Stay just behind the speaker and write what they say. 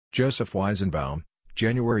Joseph Weizenbaum,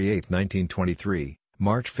 January 8, 1923,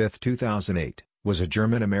 March 5, 2008, was a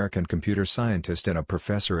German-American computer scientist and a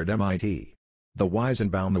professor at MIT. The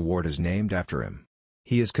Weizenbaum Award is named after him.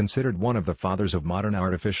 He is considered one of the fathers of modern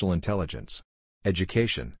artificial intelligence.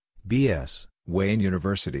 Education: B.S., Wayne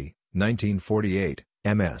University, 1948,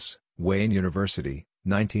 M.S., Wayne University,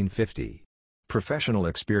 1950. Professional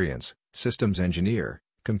experience: systems engineer,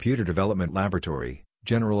 computer development laboratory,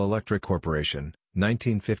 General Electric Corporation,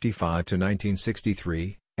 1955 to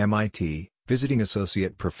 1963, MIT, visiting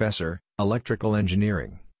associate professor, electrical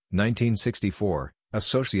engineering, 1964,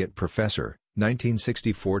 associate professor,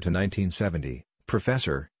 1964 to 1970,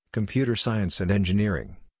 professor, computer science and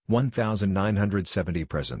engineering, 1970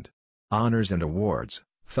 present. Honors and awards: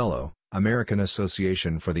 Fellow, American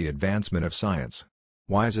Association for the Advancement of Science.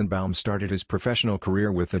 Weizenbaum started his professional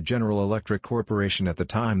career with the General Electric Corporation at the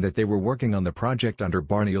time that they were working on the project under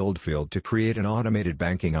Barnie Oldfield to create an automated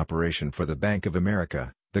banking operation for the Bank of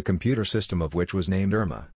America, the computer system of which was named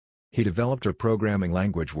ERMA. He developed a programming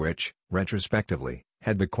language which, retrospectively,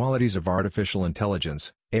 had the qualities of artificial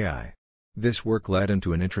intelligence, AI. This work led him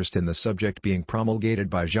to an interest in the subject being promulgated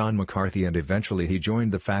by John McCarthy, and eventually he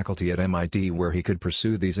joined the faculty at MIT where he could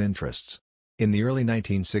pursue these interests. In the early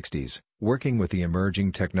 1960s, working with the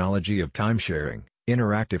emerging technology of time-sharing,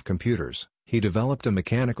 interactive computers, he developed a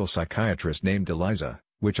mechanical psychiatrist named Eliza,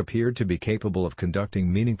 which appeared to be capable of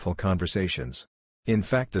conducting meaningful conversations. In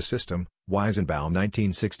fact, the system, Weizenbaum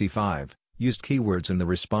 1965, used keywords in the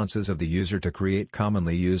responses of the user to create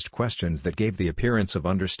commonly used questions that gave the appearance of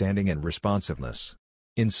understanding and responsiveness.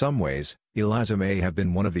 In some ways, Eliza may have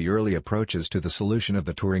been one of the early approaches to the solution of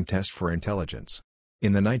the Turing test for intelligence.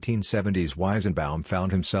 In the 1970s, Weizenbaum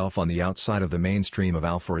found himself on the outside of the mainstream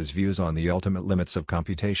of for his views on the ultimate limits of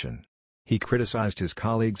computation. He criticized his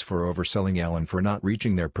colleagues for overselling and for not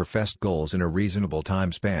reaching their professed goals in a reasonable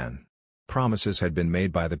time span. Promises had been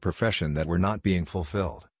made by the profession that were not being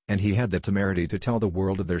fulfilled, and he had the temerity to tell the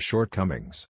world of their shortcomings.